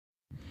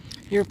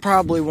You're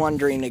probably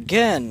wondering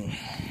again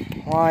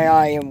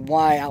why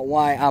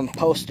I'm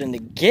posting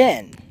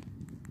again.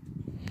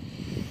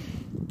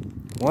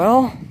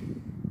 Well,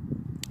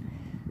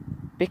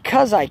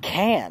 because I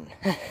can.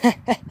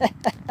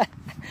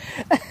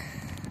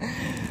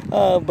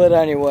 But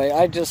anyway,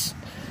 I just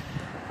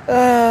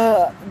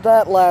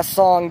that last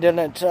song did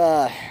not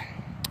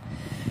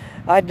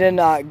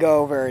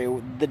go very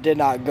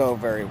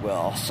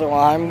well. So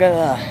I'm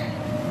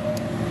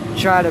gonna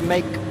try to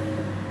make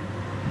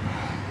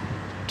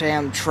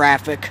damn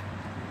traffic.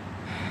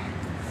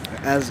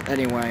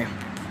 Anyway,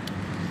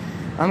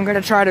 I'm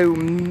gonna try to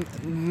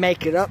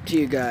make it up to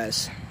you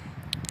guys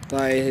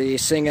by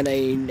singing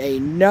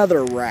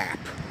another rap.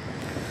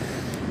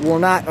 Well,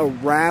 not a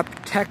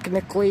rap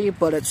technically,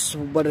 but it's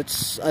one of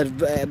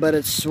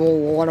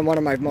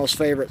my most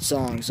favorite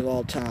songs of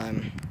all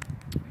time,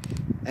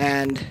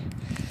 and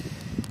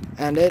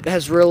it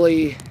has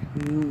really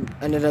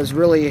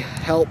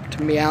helped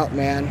me out,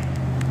 man.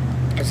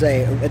 It's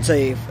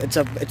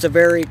a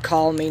very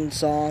calming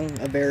song,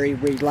 a very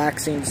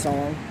relaxing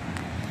song,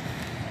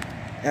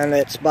 and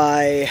it's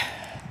by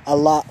a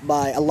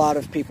lot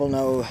of people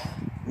know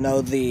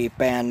the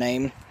band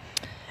name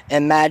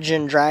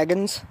Imagine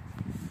Dragons.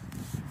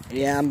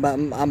 Yeah, I'm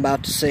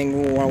about to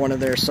sing one of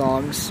their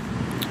songs,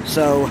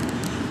 so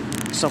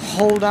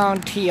hold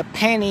on to your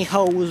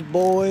pantyhose,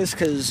 boys,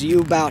 cause you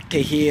about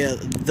to hear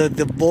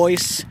the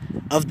voice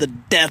of the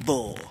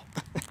devil.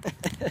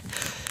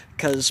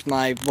 Cause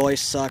my voice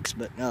sucks,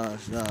 but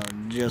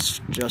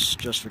just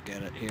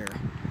forget it here.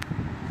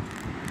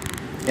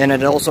 And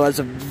it also has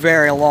a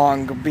very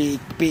long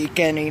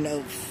beginning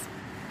of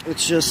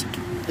it's just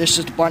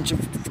a bunch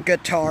of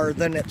guitar,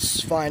 then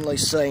it's finally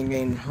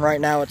singing. Right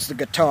now it's the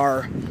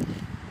guitar.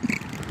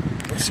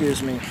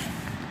 Excuse me.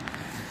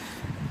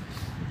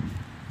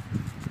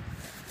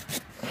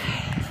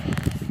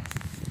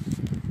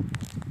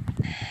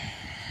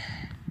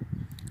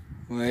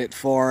 Wait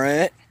for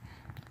it.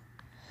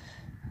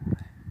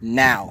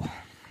 Now.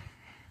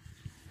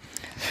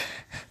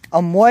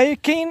 I'm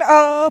waking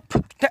up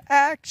to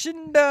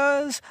action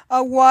does.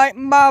 I wipe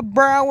my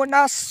brow and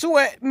I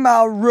sweat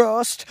my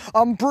rust.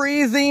 I'm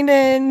breathing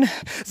in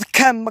the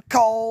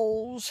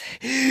chemicals.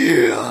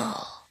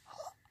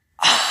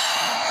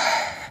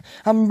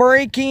 I'm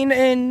breaking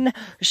in,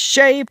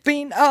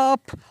 shaping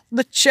up,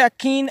 the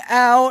checking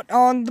out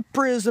on the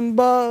prison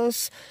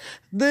bus.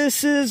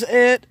 This is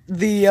it,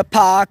 the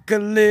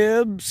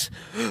apocalypse.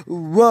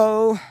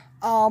 Whoa.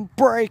 I'm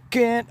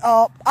breaking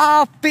up,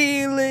 I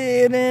feel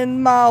it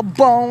in my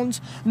bones,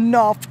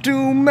 enough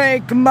to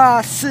make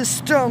my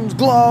systems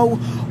glow.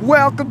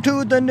 Welcome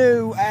to the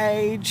new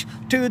age,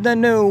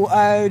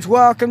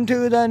 welcome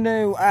to the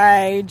new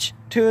age,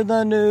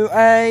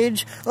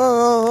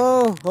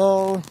 oh,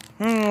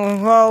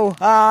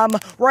 I'm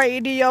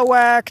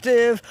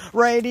radioactive,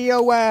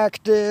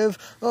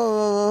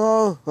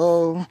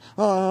 oh,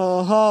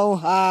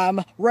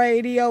 I'm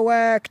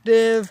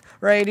radioactive.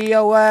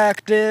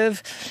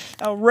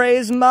 I'll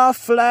raise my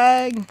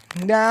flag,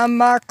 down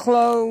my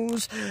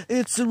clothes.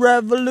 It's a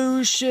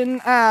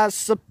revolution, I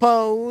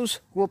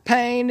suppose. We're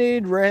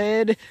painted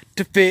red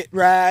to fit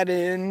right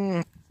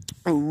in.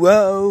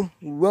 Whoa,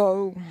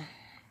 whoa.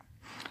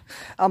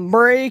 I'm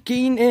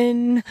breaking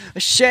in,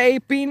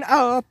 shaping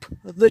up,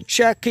 the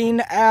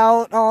checking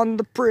out on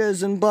the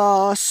prison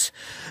bus.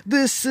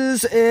 This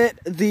is it,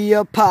 the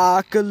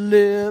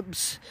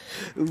apocalypse.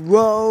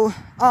 Whoa,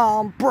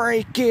 I'm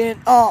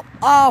breaking up,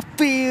 I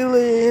feel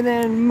it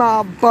in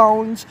my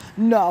bones,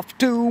 enough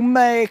to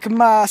make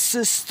my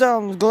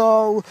systems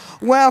glow.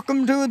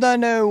 Welcome to the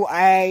new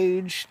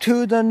age,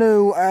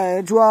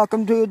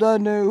 welcome to the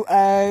new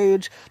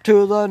age,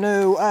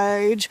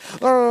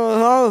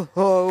 oh, oh,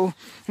 oh.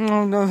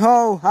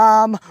 Oh,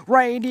 I'm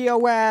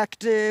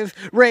radioactive,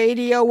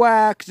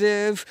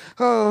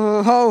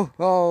 oh,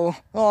 oh,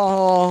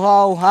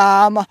 oh,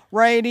 I'm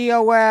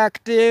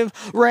radioactive,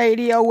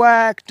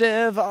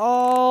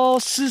 all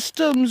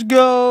systems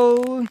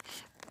go.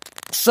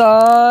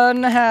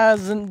 Sun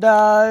hasn't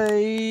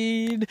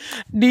died,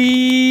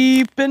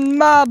 deep in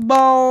my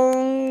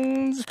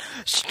bones,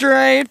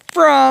 straight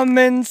from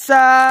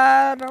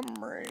inside, I'm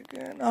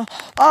breaking up.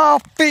 I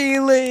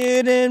feel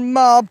it in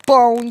my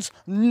bones,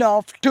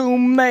 enough to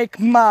make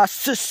my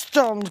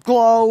systems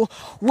glow.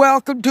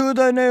 Welcome to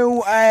the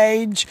new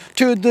age,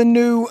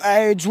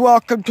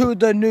 welcome to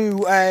the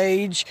new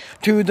age,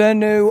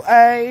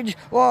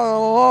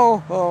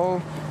 whoa,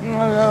 oh,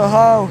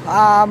 oh,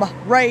 I'm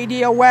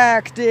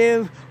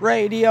radioactive,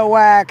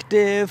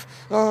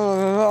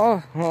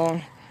 oh,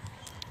 oh.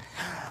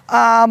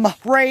 I'm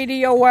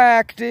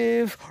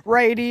radioactive.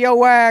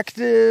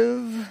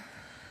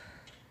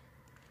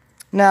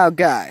 Now,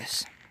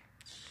 guys,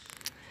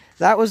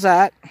 that was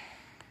that.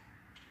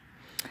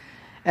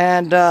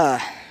 And,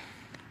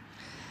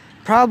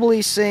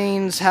 probably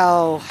seeing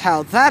how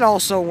that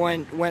also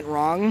went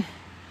wrong.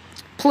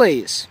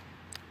 Please,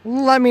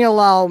 let me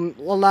allow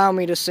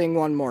me to sing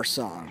one more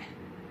song.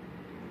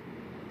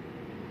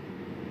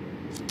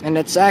 And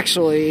it's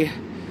actually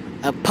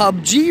a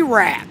PUBG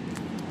rap.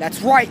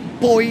 That's right,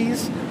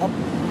 boys.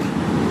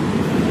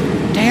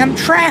 Damn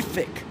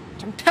traffic.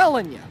 I'm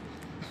telling you.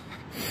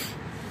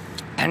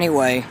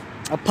 Anyway,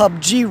 a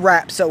PUBG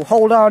rap, so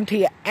hold on to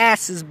your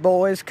asses,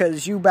 boys,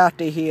 because you about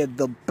to hear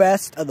the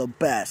best of the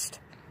best.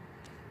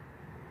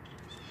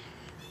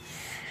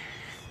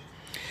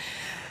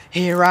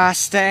 Here I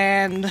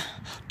stand,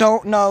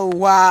 don't know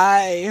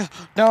why,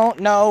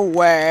 don't know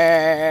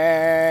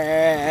where.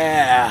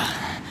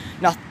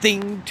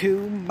 Nothing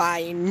to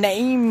my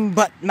name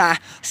but my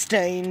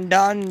stained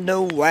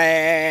underwear.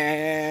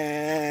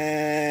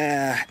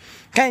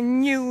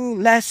 Can you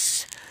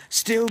less?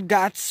 Still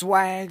got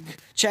swag,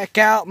 check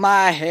out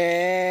my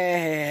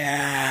hair.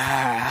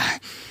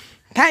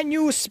 Can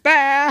you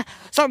spare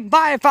some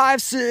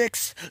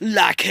 5.56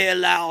 like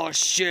hell I'll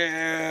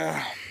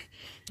share.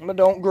 But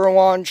don't grow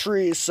on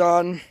trees,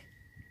 son.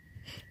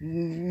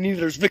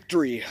 Neither's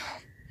victory.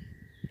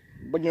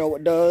 But you know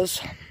what does?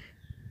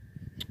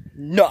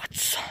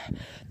 Nuts.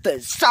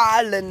 The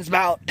silence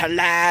about to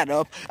light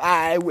up.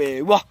 I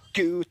will walk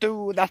you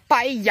through the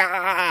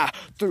fire,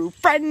 through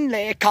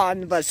friendly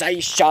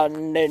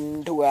conversation,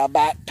 into a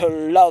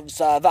battle of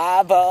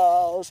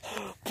survivals,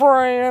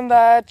 praying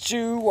that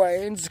you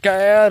ain't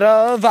scared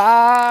of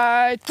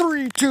I.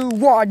 3, 2,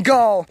 1,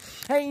 go.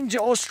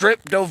 Angel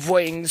stripped of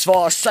wings,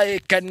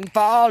 forsaken,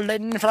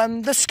 falling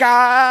from the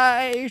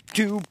sky,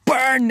 to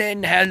burn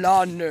in hell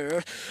on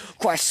earth,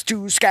 quest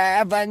to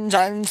scavenge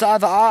and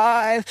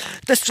survive.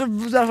 This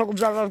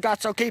I've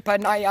got, so keep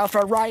an eye out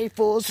for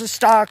rifles to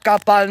stock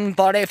up on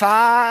 45.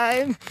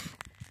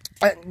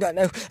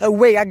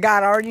 We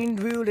got our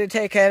view to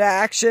take an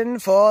action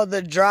for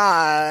the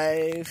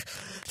drive.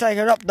 Take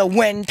it up the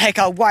wind, take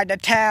a ride to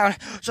town.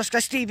 Just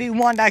like Stevie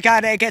Wonder,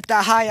 gotta get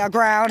the higher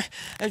ground.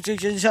 And you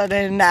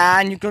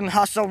can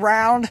hustle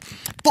around.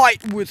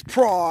 Fight with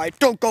pride,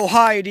 don't go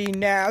hiding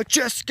now.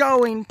 Just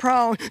going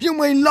prone,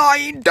 you ain't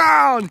lying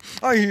down.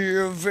 I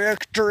hear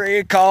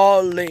victory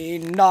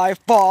calling, I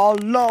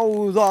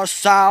follow the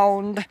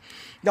sound.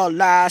 The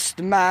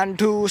last man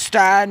to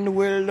stand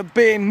will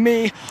be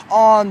me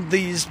on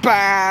these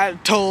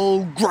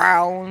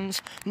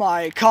battlegrounds.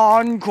 My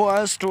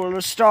conquest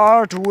will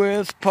start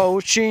with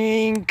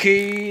poaching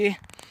key.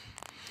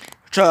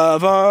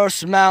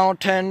 Traverse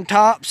mountain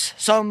tops,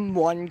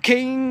 someone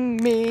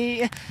king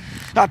me.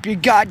 Hope you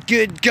got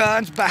good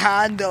guns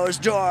behind those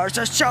doors.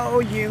 I'll show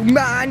you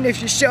mine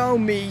if you show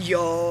me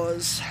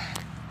yours.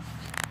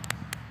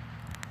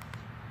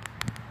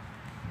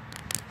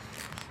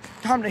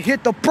 Time to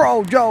hit the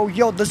pro,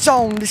 yo, the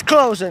zone is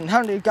closing.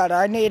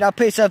 I need a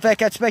piece of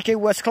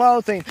inconspicuous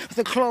clothing. With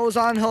the clothes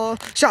on her,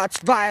 shots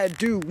via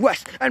due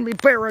west. And we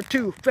bear a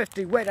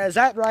 250, wait, is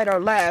that right or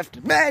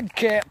left? Med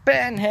kit,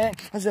 been hit,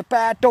 is it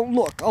bad? Don't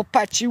look, I'll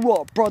patch you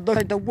up, brother,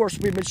 like the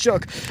worst we've been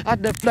shook. I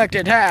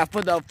deflected half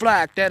of the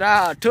flak that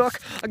I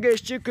took. I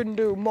guess you can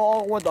do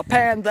more with a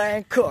pan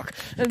than cook.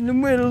 In the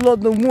middle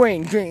of the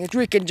wing greens,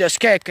 we can just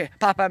kick it.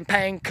 Popping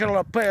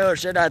painkiller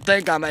pills, and I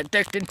think I'm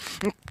addicted.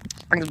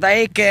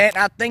 Vacant,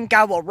 I think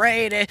I will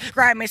rate it.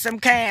 Grab me some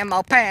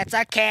camo pants,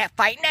 I can't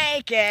fight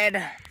naked.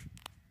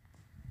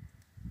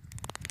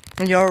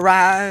 Your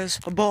eyes,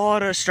 a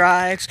border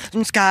strikes,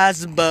 some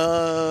skies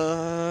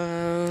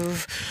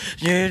above.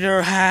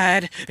 You're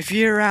hide, if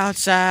you're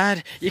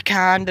outside, you're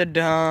kinda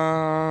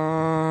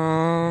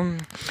dumb.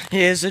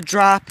 Here's a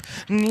drop,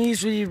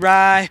 knees we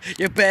ride,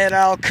 you bet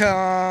I'll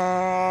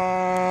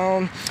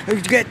come.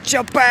 Get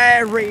your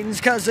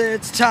bearings, cause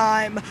it's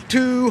time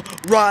to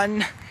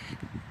run.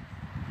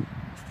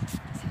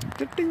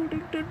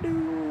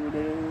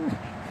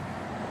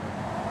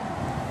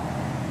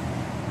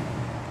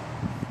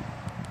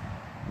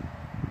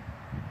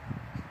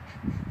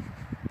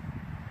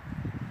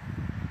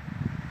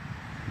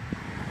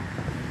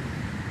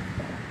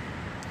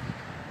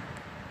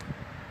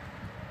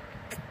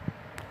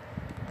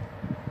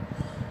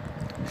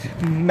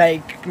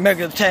 Make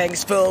mega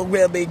tanks full,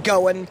 we'll be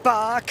going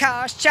far.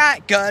 Car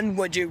shotgun,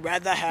 would you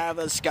rather have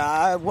a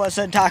scar?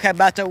 Wasn't talking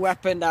about the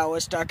weapon, I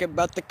was talking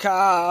about the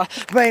car.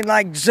 Rain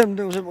like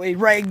Zimdus, we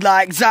raid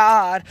like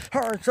Zod.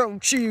 Heard some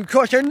cheap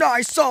cushion,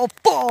 I saw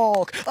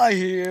fog. I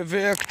hear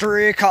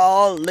victory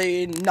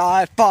calling,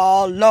 I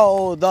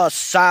follow the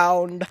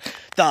sound.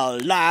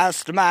 The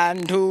last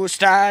man to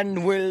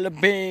stand will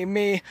be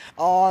me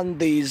on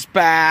these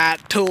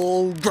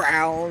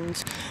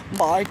battlegrounds.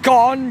 My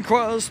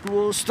conquest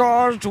will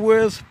start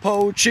with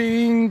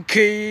poaching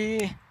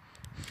key.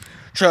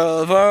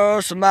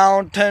 Traverse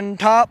mountain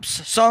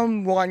tops,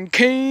 someone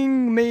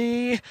king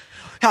me.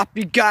 Hope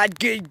you got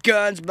good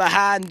guns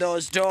behind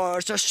those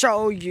doors. I'll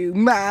show you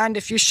mine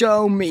if you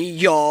show me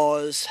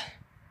yours.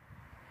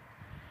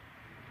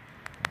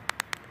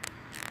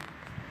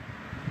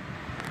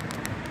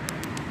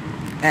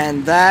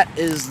 And that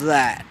is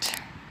that.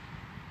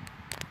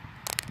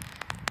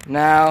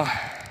 Now,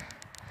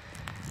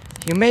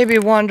 you may be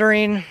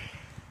wondering,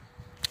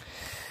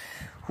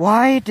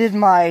 why did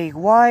my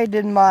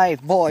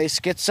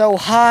voice get so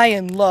high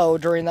and low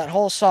during that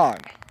whole song?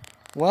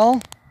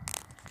 Well,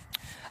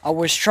 I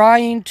was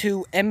trying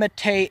to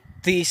imitate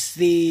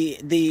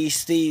the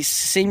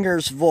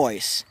singer's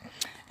voice.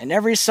 And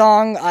every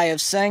song I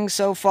have sang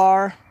so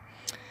far,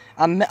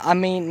 I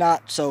mean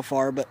not so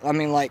far, but I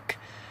mean like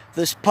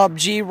this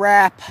PUBG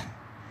rap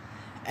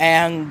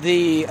and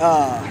the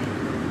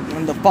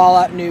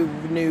Fallout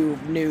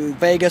New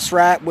Vegas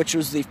rap, which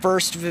was the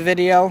first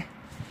video,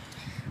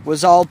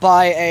 was all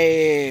by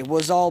a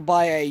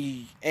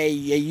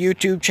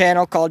YouTube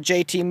channel called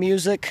JT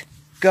Music.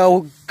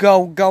 Go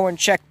and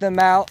check them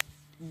out.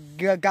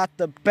 Got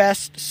the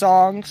best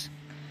songs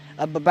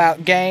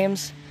about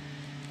games,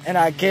 and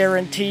I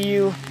guarantee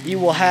you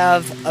will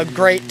have a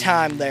great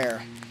time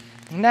there.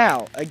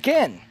 Now,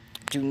 again,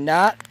 do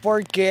not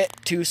forget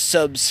to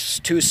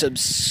subscribe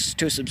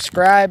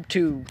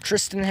to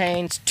Tristan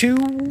Haynes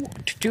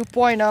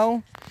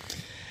 2.0,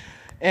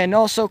 and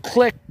also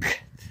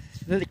click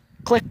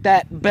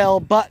that bell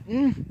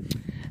button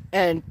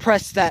and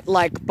press that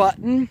like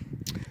button.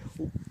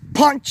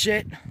 Punch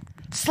it,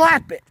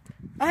 slap it.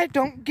 I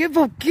don't give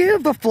a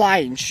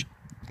flying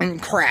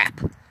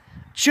crap.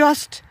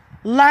 Just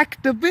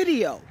like the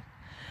video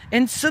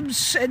and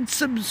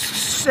subscribe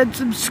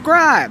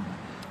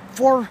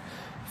for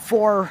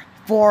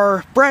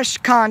fresh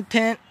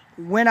content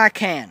when I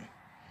can.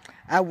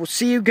 I will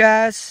see you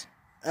guys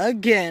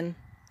again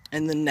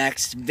in the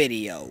next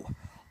video.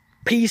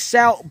 Peace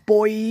out,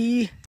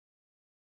 boy.